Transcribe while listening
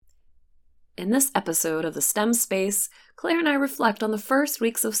In this episode of the STEM Space, Claire and I reflect on the first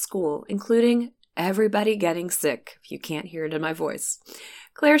weeks of school, including everybody getting sick, if you can't hear it in my voice.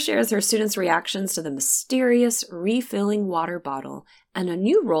 Claire shares her students' reactions to the mysterious refilling water bottle and a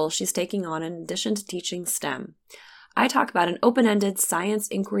new role she's taking on in addition to teaching STEM. I talk about an open-ended science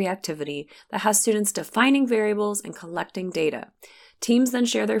inquiry activity that has students defining variables and collecting data. Teams then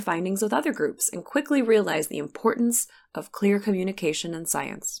share their findings with other groups and quickly realize the importance of clear communication in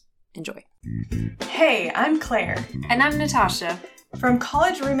science. Enjoy. Hey, I'm Claire. And I'm Natasha. From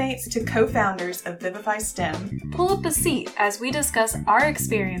college roommates to co-founders of Vivify STEM, Pull up a seat as we discuss our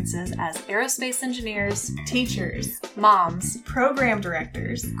experiences as aerospace engineers, teachers, moms, program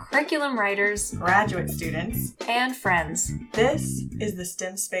directors, curriculum writers, graduate students, and friends. This is the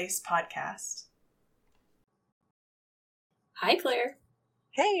STEM Space Podcast. Hi, Claire.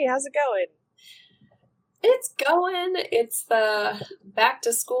 Hey, how's it going? It's going. It's the back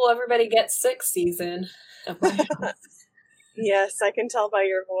to school, everybody gets sick season. Yes, I can tell by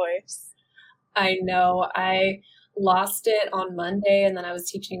your voice. I know. I lost it on Monday and then I was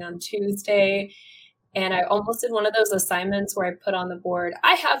teaching on Tuesday. And I almost did one of those assignments where I put on the board,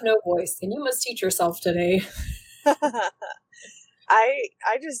 I have no voice and you must teach yourself today. I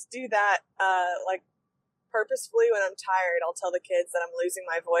just do that like purposefully when I'm tired. I'll tell the kids that I'm losing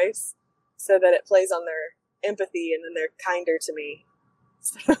my voice so that it plays on their empathy and then they're kinder to me.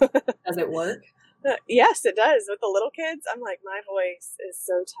 Does it work? Yes, it does. With the little kids, I'm like, my voice is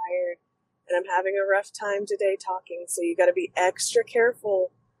so tired and I'm having a rough time today talking. So you got to be extra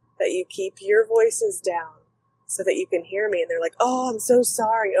careful that you keep your voices down so that you can hear me. And they're like, oh, I'm so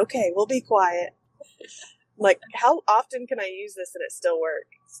sorry. Okay, we'll be quiet. I'm like, how often can I use this and it still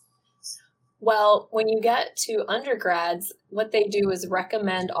works? Well, when you get to undergrads, what they do is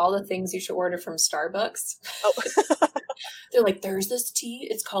recommend all the things you should order from Starbucks. Oh. They're like, there's this tea.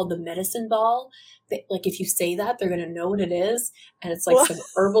 It's called the medicine ball. Like, if you say that, they're going to know what it is. And it's like some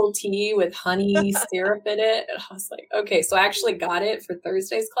herbal tea with honey syrup in it. And I was like, okay. So I actually got it for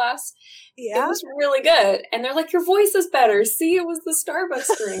Thursday's class. Yeah. It was really good. And they're like, your voice is better. See, it was the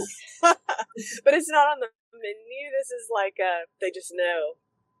Starbucks drink. But it's not on the menu. This is like, they just know.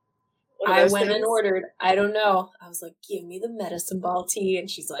 I went and ordered. I don't know. I was like, give me the medicine ball tea. And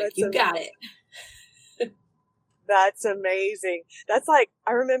she's like, you got it. That's amazing. That's like,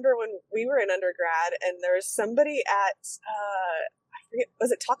 I remember when we were in undergrad and there was somebody at, I forget,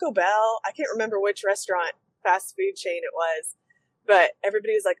 was it Taco Bell? I can't remember which restaurant, fast food chain it was, but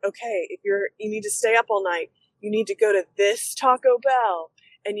everybody was like, okay, if you need to stay up all night, you need to go to this Taco Bell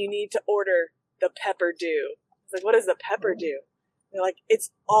and you need to order the Pepper Dew. I was like, what is the Pepper Dew? They're like,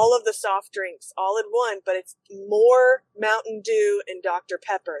 it's all of the soft drinks all in one, but it's more Mountain Dew and Dr.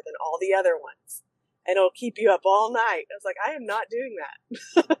 Pepper than all the other ones. And it'll keep you up all night. I was like, I am not doing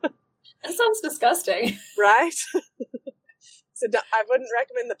that. That sounds disgusting. Right? So I wouldn't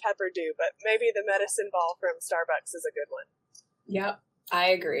recommend the Pepper Dew, but maybe the medicine ball from Starbucks is a good one. Yep, I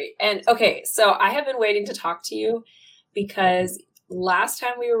agree. And okay, so I have been waiting to talk to you because last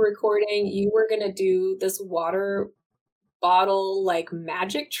time we were recording, you were going to do this water bottle like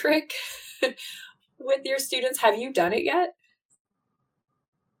magic trick with your students. Have you done it yet?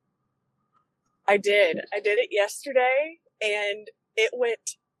 I did it yesterday and it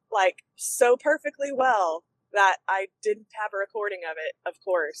went like so perfectly well that I didn't have a recording of it, of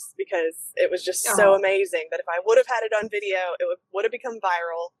course, because it was just so amazing that if I would have had it on video, it would have become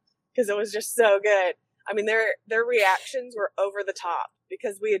viral because it was just so good. I mean, their reactions were over the top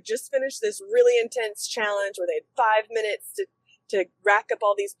because we had just finished this really intense challenge where they had 5 minutes to rack up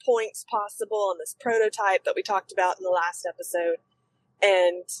all these points possible on this prototype that we talked about in the last episode.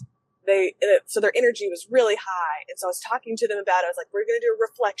 And so their energy was really high. And so I was talking to them about it. I was like, we're going to do a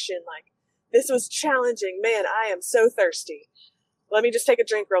reflection. Like, this was challenging. Man, I am so thirsty. Let me just take a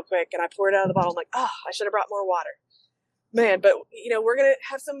drink real quick. And I poured it out of the bottle. I'm like, I should have brought more water. Man, but, we're going to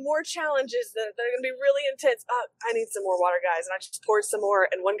have some more challenges that are going to be really intense. I need some more water, guys. And I just poured some more.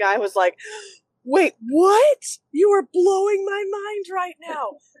 And one guy was like, wait, what? You are blowing my mind right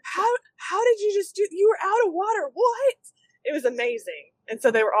now. How did you just you were out of water. What? It was amazing. And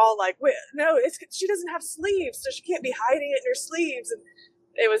so they were all like, wait, no, she doesn't have sleeves, so she can't be hiding it in her sleeves. And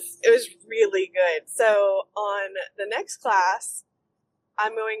it was really good. So on the next class,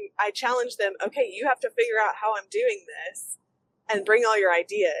 I challenge them, okay, you have to figure out how I'm doing this and bring all your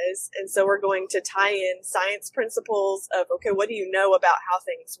ideas. And so we're going to tie in science principles of, okay, what do you know about how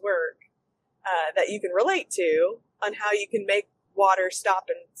things work that you can relate to on how you can make water stop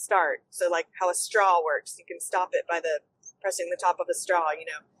and start. So like how a straw works, you can stop it by pressing the top of a straw,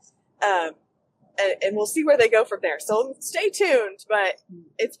 and we'll see where they go from there. So stay tuned, but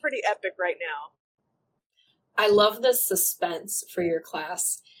it's pretty epic right now. I love the suspense for your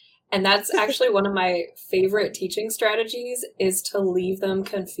class. And that's actually one of my favorite teaching strategies, is to leave them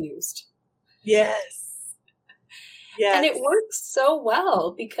confused. Yes. Yes. And it works so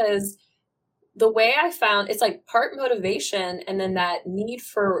well, because the way I found, it's like part motivation, and then that need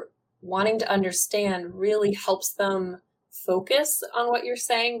for wanting to understand really helps them focus on what you're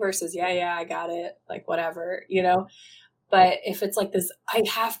saying versus, yeah, I got it, like whatever, you know? But if it's like this, I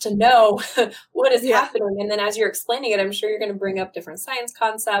have to know what is happening. And then as you're explaining it, I'm sure you're going to bring up different science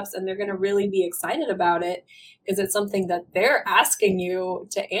concepts, and they're going to really be excited about it because it's something that they're asking you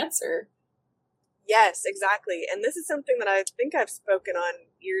to answer. Yes, exactly. And this is something that I think I've spoken on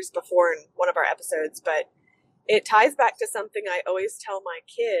years before in one of our episodes, but it ties back to something I always tell my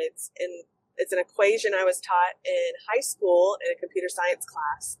kids. And it's an equation I was taught in high school in a computer science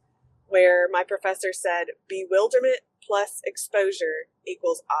class, where my professor said bewilderment plus exposure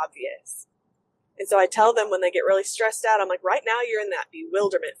equals obvious. And so I tell them when they get really stressed out, I'm like, right now you're in that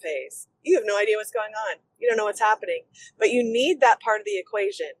bewilderment phase. You have no idea what's going on. You don't know what's happening, but you need that part of the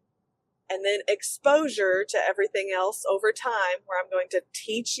equation. And then exposure to everything else over time, where I'm going to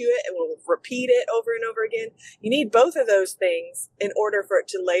teach you it and we'll repeat it over and over again. You need both of those things in order for it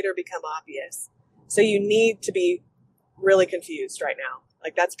to later become obvious. So you need to be really confused right now.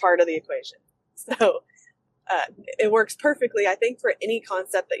 Like, that's part of the equation. So it works perfectly, I think, for any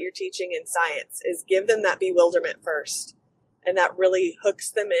concept that you're teaching in science, is give them that bewilderment first. And that really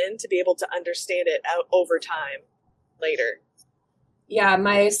hooks them in to be able to understand it out over time later. Yeah,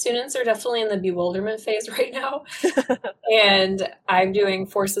 my students are definitely in the bewilderment phase right now. And I'm doing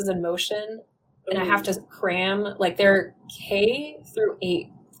forces in motion. And I have to cram, like, they're K through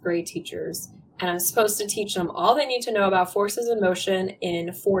 8th grade teachers. And I'm supposed to teach them all they need to know about forces in motion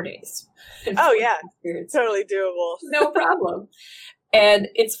in 4 days. Oh, yeah. Totally doable. No problem. And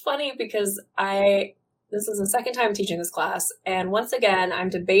it's funny because this is the second time teaching this class. And once again, I'm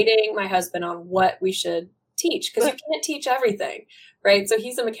debating my husband on what we should teach, because you can't teach everything, right? So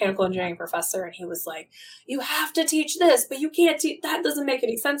he's a mechanical engineering professor, and he was like, you have to teach this, but you can't teach, that doesn't make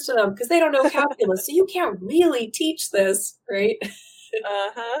any sense to them because they don't know calculus. So you can't really teach this, right?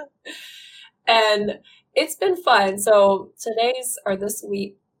 Uh-huh. And it's been fun. So this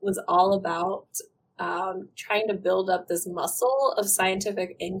week was all about trying to build up this muscle of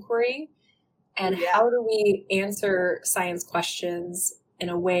scientific inquiry, and how do we answer science questions in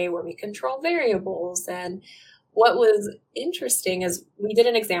a way where we control variables. And what was interesting is we did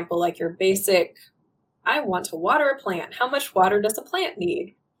an example, like your basic, I want to water a plant. How much water does a plant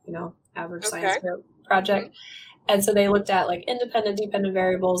need? Average science project. And so they looked at like independent, dependent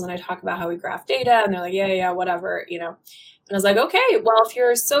variables, and I talk about how we graph data, and they're like, yeah, whatever, And I was like, okay, well, if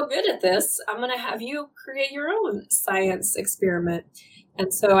you're so good at this, I'm going to have you create your own science experiment.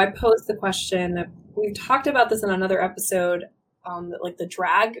 And so I posed the question. We've talked about this in another episode, like the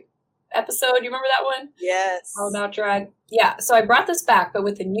drag episode. You remember that one? Yes. All about drag. Yeah. So I brought this back, but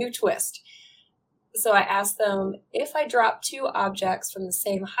with a new twist. So I asked them, if I drop two objects from the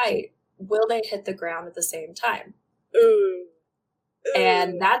same height, will they hit the ground at the same time? Ooh.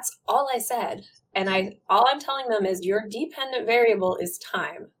 And that's all I said. And all I'm telling them is your dependent variable is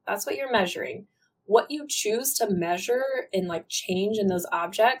time. That's what you're measuring. What you choose to measure and like change in those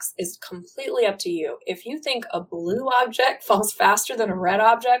objects is completely up to you. If you think a blue object falls faster than a red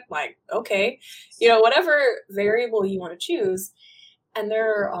object, like, okay, whatever variable you want to choose. And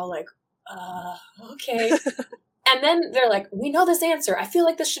they're all like, okay. And then they're like, we know this answer. I feel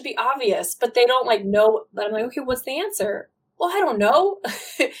like this should be obvious, but they don't like know. But I'm like, okay, what's the answer? Well, I don't know.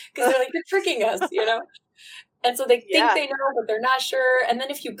 Because they're like, you're tricking us, And so they think they know, but they're not sure. And then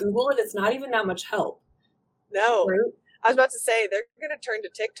if you Google it, it's not even that much help. No. Right? I was about to say, they're going to turn to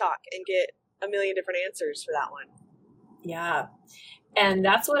TikTok and get a million different answers for that one. Yeah. And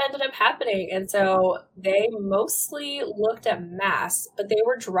that's what ended up happening. And so they mostly looked at mass, but they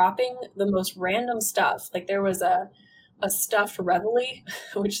were dropping the most random stuff. Like there was a stuffed Reveille,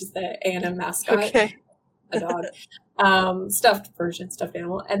 which is the A&M mascot, a dog, stuffed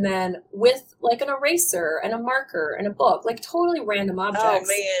animal. And then with like an eraser and a marker and a book, like totally random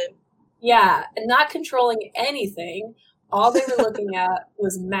objects. Oh, man. Yeah. And not controlling anything. All they were looking at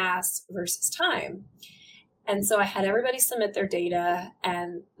was mass versus time. And so I had everybody submit their data,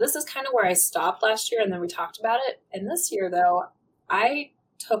 and this is kind of where I stopped last year, and then we talked about it. And this year, though, I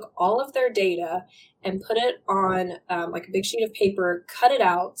took all of their data and put it on like a big sheet of paper, cut it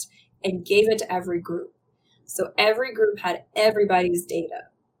out, and gave it to every group. So every group had everybody's data.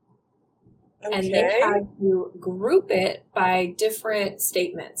 And they had to group it by different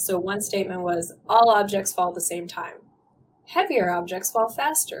statements. So one statement was, all objects fall at the same time. Heavier objects fall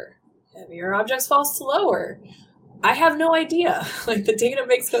faster. Heavier objects fall slower. I have no idea. Like, the data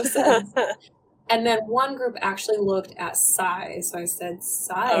makes no sense. And then one group actually looked at size. So I said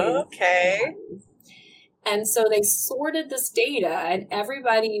size. Okay. And so they sorted this data, and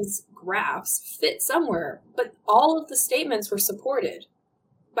everybody's graphs fit somewhere, but all of the statements were supported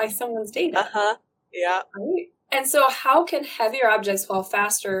by someone's data. Yeah. Right? And so how can heavier objects fall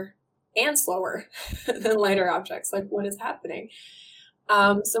faster and slower than lighter objects? Like, what is happening?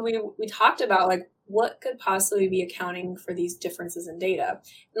 So we talked about, like, what could possibly be accounting for these differences in data.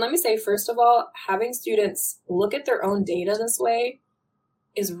 And let me say, first of all, having students look at their own data this way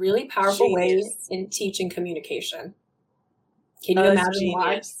is really powerful way in teaching communication. Can you imagine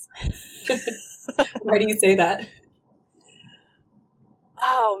why? Why do you say that?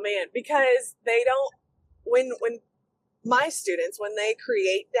 Oh man, because they don't, when my students, when they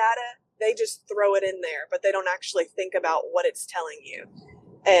create data, they just throw it in there, but they don't actually think about what it's telling you.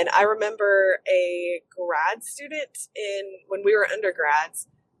 And I remember a grad student when we were undergrads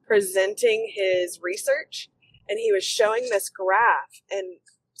presenting his research, and he was showing this graph, and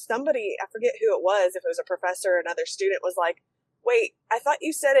somebody, I forget who it was, if it was a professor or another student, was like, wait, I thought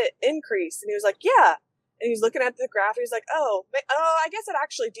you said it increased. And he was like, yeah. And he was looking at the graph. He was like, oh, I guess it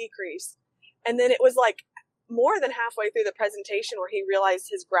actually decreased. And then it was like more than halfway through the presentation where he realized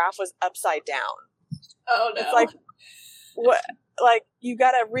his graph was upside down. Oh, no. It's like, what? Like, you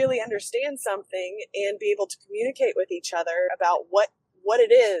got to really understand something and be able to communicate with each other about what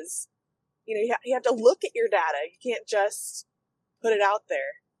it is. You know, you have to look at your data. You can't just put it out there.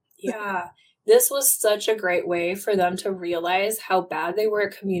 Yeah. This was such a great way for them to realize how bad they were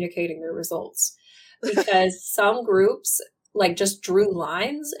at communicating their results. Because some groups, like, just drew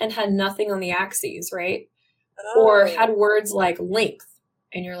lines and had nothing on the axes, right? Oh. Or had words like length.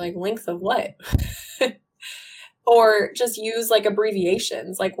 And you're like, length of what? Or just use, like,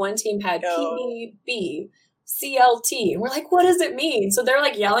 abbreviations. Like, one team had PB, CLT. And we're like, what does it mean? So they're,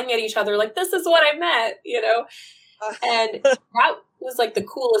 like, yelling at each other, like, this is what I meant, you know? And that was, like, the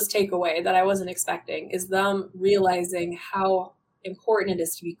coolest takeaway that I wasn't expecting, is them realizing how important it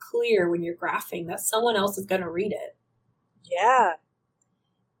is to be clear when you're graphing that someone else is going to read it. Yeah.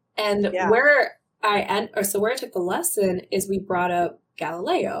 And where I took the lesson is we brought up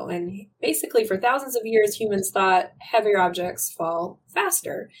Galileo, and basically for thousands of years humans thought heavier objects fall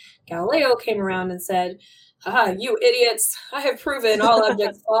faster. Galileo came around and said, you idiots, I have proven all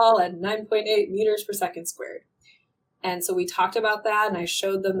objects fall at 9.8 meters per second squared. And so we talked about that, and I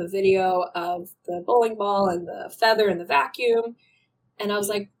showed them the video of the bowling ball and the feather and the vacuum. And I was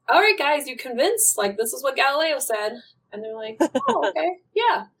like, all right, guys, you convinced? Like, this is what Galileo said. And they're like, oh, okay.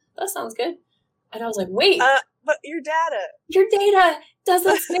 Yeah, that sounds good. And I was like, wait. But your data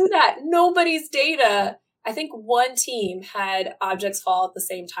doesn't say that. Nobody's data. I think one team had objects fall at the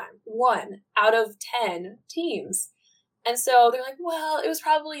same time. 1 out of 10 teams. And so they're like, well, it was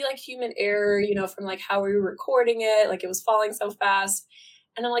probably like human error, you know, from like how we were recording it. Like, it was falling so fast.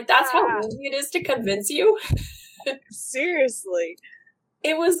 And I'm like, that's how easy it is to convince you. Seriously.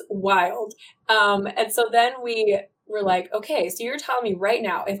 It was wild. And so then we were like, okay, so you're telling me right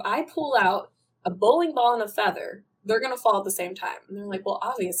now, if I pull out a bowling ball and a feather, they're going to fall at the same time. And they're like, well,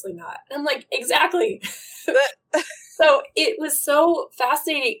 obviously not. And I'm like, exactly. So it was so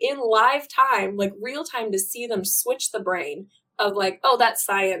fascinating in live time, like real time, to see them switch the brain of like, oh, that's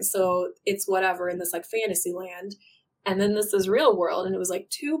science, so it's whatever in this like fantasy land. And then this is real world. And it was like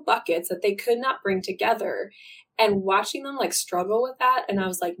 2 buckets that they could not bring together. And watching them like struggle with that. And I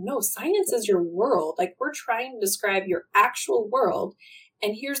was like, no, science is your world. Like, we're trying to describe your actual world.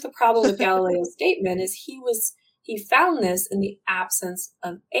 And here's the problem with Galileo's statement is he found this in the absence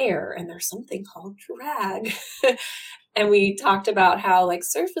of air, and there's something called drag. And we talked about how like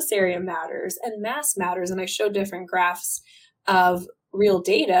surface area matters and mass matters. And I showed different graphs of real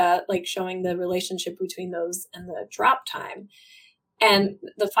data, like showing the relationship between those and the drop time. And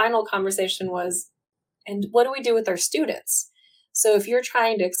the final conversation was, and what do we do with our students? So if you're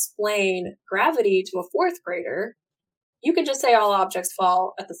trying to explain gravity to a 4th grader, you can just say all objects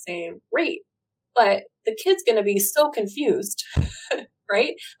fall at the same rate. But the kid's going to be so confused,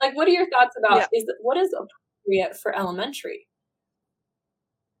 right? Like, what are your thoughts about what is appropriate for elementary?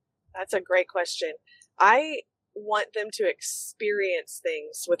 That's a great question. I want them to experience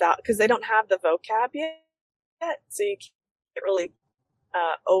things because they don't have the vocab yet. So you can't really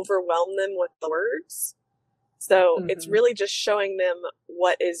overwhelm them with the words. So it's really just showing them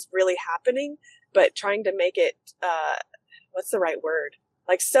what is really happening, but trying to make it, what's the right word?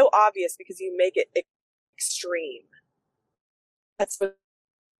 like so obvious because you make it extreme. That's what.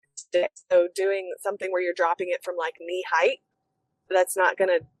 So doing something where you're dropping it from like knee height, that's not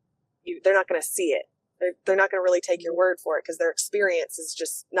gonna. They're not gonna see it. They're not gonna really take your word for it because their experience is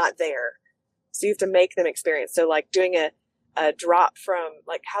just not there. So you have to make them experience. So like doing a drop from,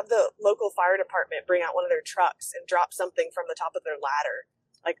 like, have the local fire department bring out one of their trucks and drop something from the top of their ladder.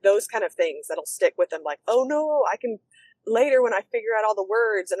 Like those kind of things that'll stick with them. Like, oh no, I can later when I figure out all the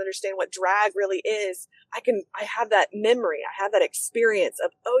words and understand what drag really is, I have that memory. I have that experience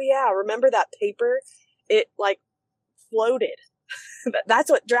of, oh yeah, remember that paper? It like floated.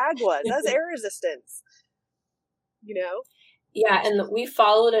 That's what drag was. That's air resistance. You know? Yeah, and we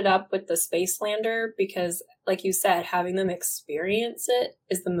followed it up with the Spacelander because, like you said, having them experience it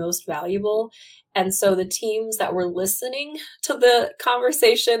is the most valuable. And so the teams that were listening to the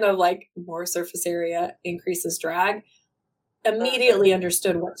conversation of like more surface area increases drag immediately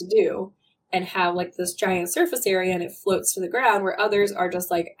understood what to do and have like this giant surface area and it floats to the ground, where others are just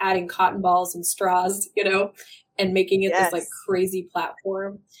like adding cotton balls and straws, you know, and making it this like crazy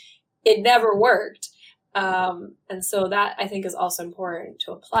platform. It never worked. And so that I think is also important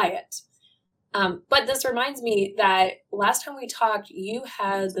to apply it. But this reminds me that last time we talked, you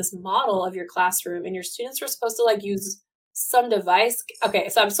had this model of your classroom and your students were supposed to like use some device. Okay,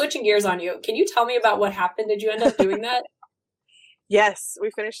 so I'm switching gears on you. Can you tell me about what happened? Did you end up doing that? Yes,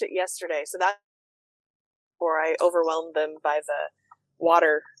 we finished it yesterday. So that's before I overwhelmed them by the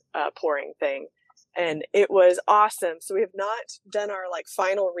water pouring thing. And it was awesome. So we have not done our like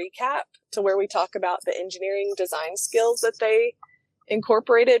final recap to where we talk about the engineering design skills that they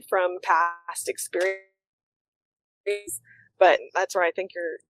incorporated from past experience. But that's where I think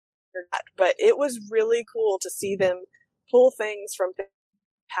you're at. But it was really cool to see them pull things from the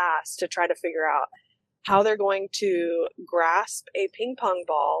past to try to figure out how they're going to grasp a ping pong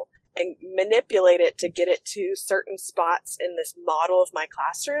ball and manipulate it to get it to certain spots in this model of my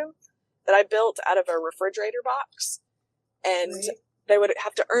classroom that I built out of a refrigerator box. And they would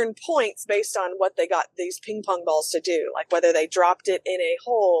have to earn points based on what they got these ping pong balls to do, like whether they dropped it in a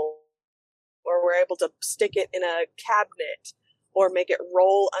hole or were able to stick it in a cabinet or make it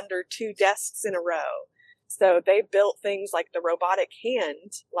roll under 2 desks in a row. So they built things like the robotic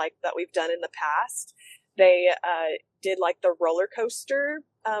hand, like that we've done in the past. They did like the roller coaster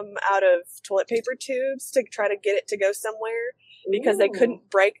out of toilet paper tubes to try to get it to go somewhere, because they couldn't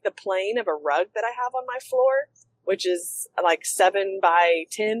break the plane of a rug that I have on my floor, which is like 7 by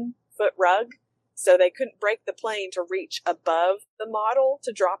 10 foot rug. So they couldn't break the plane to reach above the model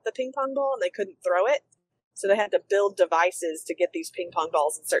to drop the ping pong ball, and they couldn't throw it. So they had to build devices to get these ping pong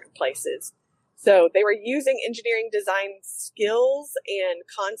balls in certain places. So they were using engineering design skills and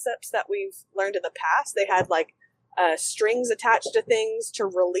concepts that we've learned in the past. They had like strings attached to things to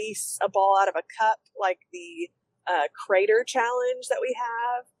release a ball out of a cup, like the crater challenge that we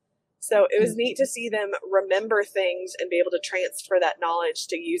have. So it was neat to see them remember things and be able to transfer that knowledge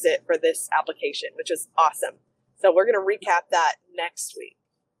to use it for this application, which is awesome. So we're going to recap that next week.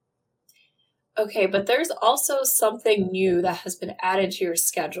 Okay, but there's also something new that has been added to your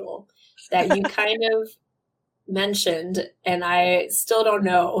schedule that you kind of mentioned, and I still don't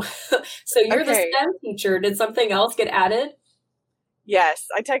know. So you're the STEM teacher. Did something else get added? Yes,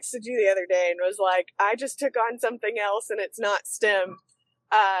 I texted you the other day and was like, I just took on something else and it's not STEM.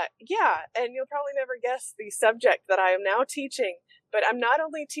 Yeah, and you'll probably never guess the subject that I am now teaching, but I'm not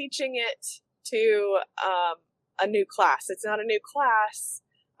only teaching it to a new class. It's not a new class.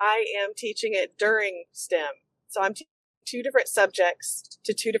 I am teaching it during STEM. So I'm teaching 2 different subjects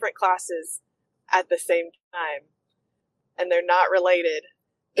to 2 different classes at the same time, and they're not related.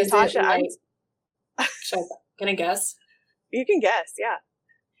 Is Natasha, it like, can I guess? You can guess, yeah.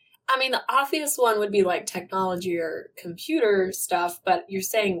 I mean, the obvious one would be like technology or computer stuff, but you're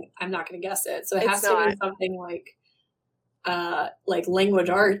saying I'm not going to guess it. So it has to be something like language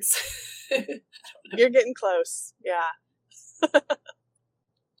arts. You're getting close. Yeah.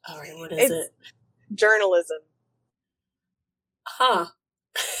 All right. What is it? Journalism. Huh.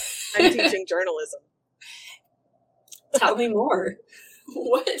 I'm teaching journalism. Tell me more.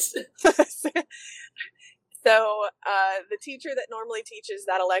 What? So the teacher that normally teaches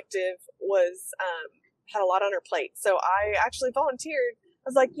that elective had a lot on her plate. So I actually volunteered. I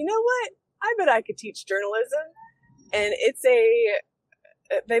was like, you know what? I bet I could teach journalism. And it's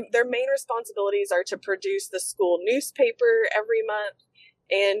their main responsibilities are to produce the school newspaper every month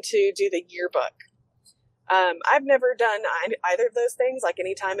and to do the yearbook. I've never done either of those things like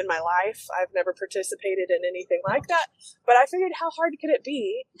any time in my life. I've never participated in anything like that, but I figured how hard could it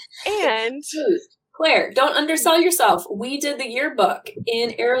be? And Claire, don't undersell yourself. We did the yearbook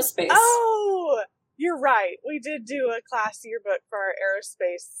in aerospace. Oh, you're right. We did do a class yearbook for our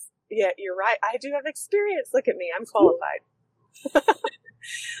aerospace. Yeah, you're right. I do have experience. Look at me. I'm qualified.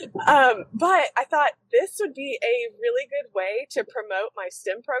 But I thought this would be a really good way to promote my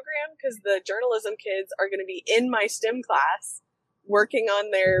STEM program, because the journalism kids are going to be in my STEM class working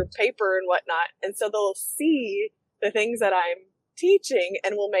on their paper and whatnot. And so they'll see the things that I'm teaching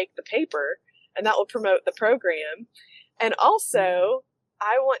and will make the paper, and that will promote the program. And also,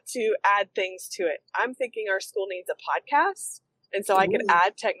 I want to add things to it. I'm thinking our school needs a podcast, and so I could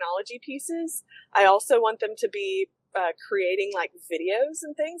add technology pieces. I also want them to be creating like videos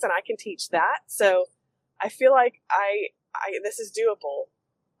and things, and I can teach that. So I feel like I this is doable.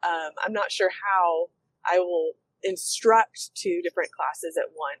 I'm not sure how I will instruct 2 different classes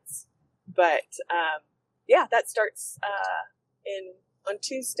at once, but yeah, that starts on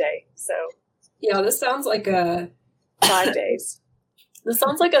Tuesday. So yeah, this sounds like a 5 days. This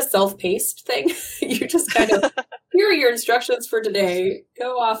sounds like a self-paced thing. You just kind of, here are your instructions for today.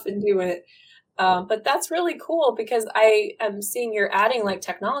 Go off and do it. But that's really cool, because I am seeing you're adding like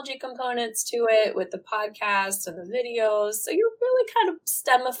technology components to it with the podcast and the videos. So you're really kind of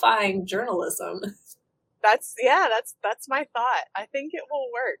STEMifying journalism. That's my thought. I think it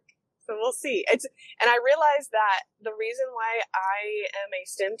will work. So we'll see. And I realized that the reason why I am a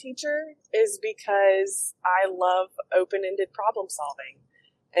STEM teacher is because I love open-ended problem solving.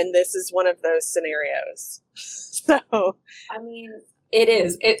 And this is one of those scenarios. So, I mean, it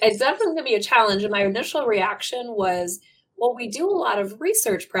is. It's definitely going to be a challenge. And my initial reaction was, well, we do a lot of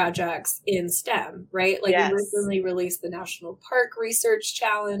research projects in STEM, right? Like we recently released the National Park Research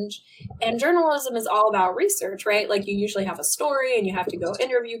Challenge, and journalism is all about research, right? Like you usually have a story and you have to go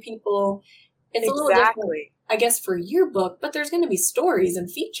interview people. It's a little different, I guess, for yearbook, but there's going to be stories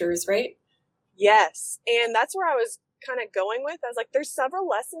and features, right? Yes. And that's where I was kind of going with. I was like, there's several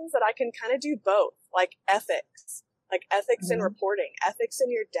lessons that I can kind of do both, like ethics in reporting, ethics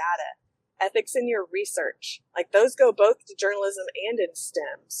in your data, ethics in your research. Like those go both to journalism and in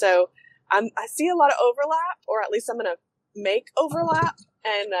STEM. So I see a lot of overlap, or at least I'm going to make overlap,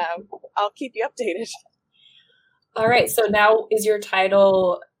 and I'll keep you updated. All right. So now is your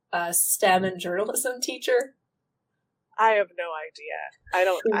title STEM and journalism teacher? I have no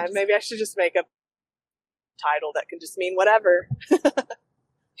idea. Maybe I should just make a title that can just mean whatever.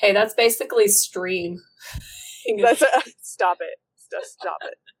 Hey, that's basically stream. Stop it. Just stop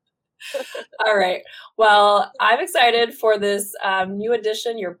it. All right. Well, I'm excited for this new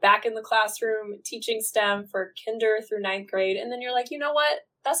edition. You're back in the classroom teaching STEM for kinder through 9th grade. And then you're like, you know what?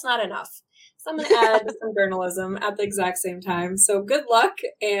 That's not enough. So I'm going to add some journalism at the exact same time. So good luck.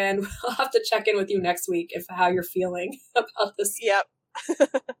 And we'll have to check in with you next week how you're feeling about this. Yep.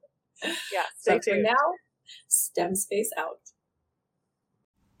 Yeah. Stay tuned. For now, STEM Space out.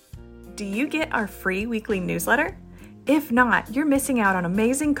 Do you get our free weekly newsletter? If not, you're missing out on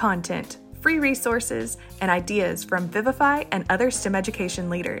amazing content, free resources, and ideas from Vivify and other STEM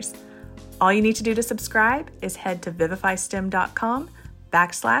education leaders. All you need to do to subscribe is head to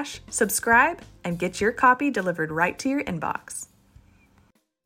vivifystem.com/subscribe and get your copy delivered right to your inbox.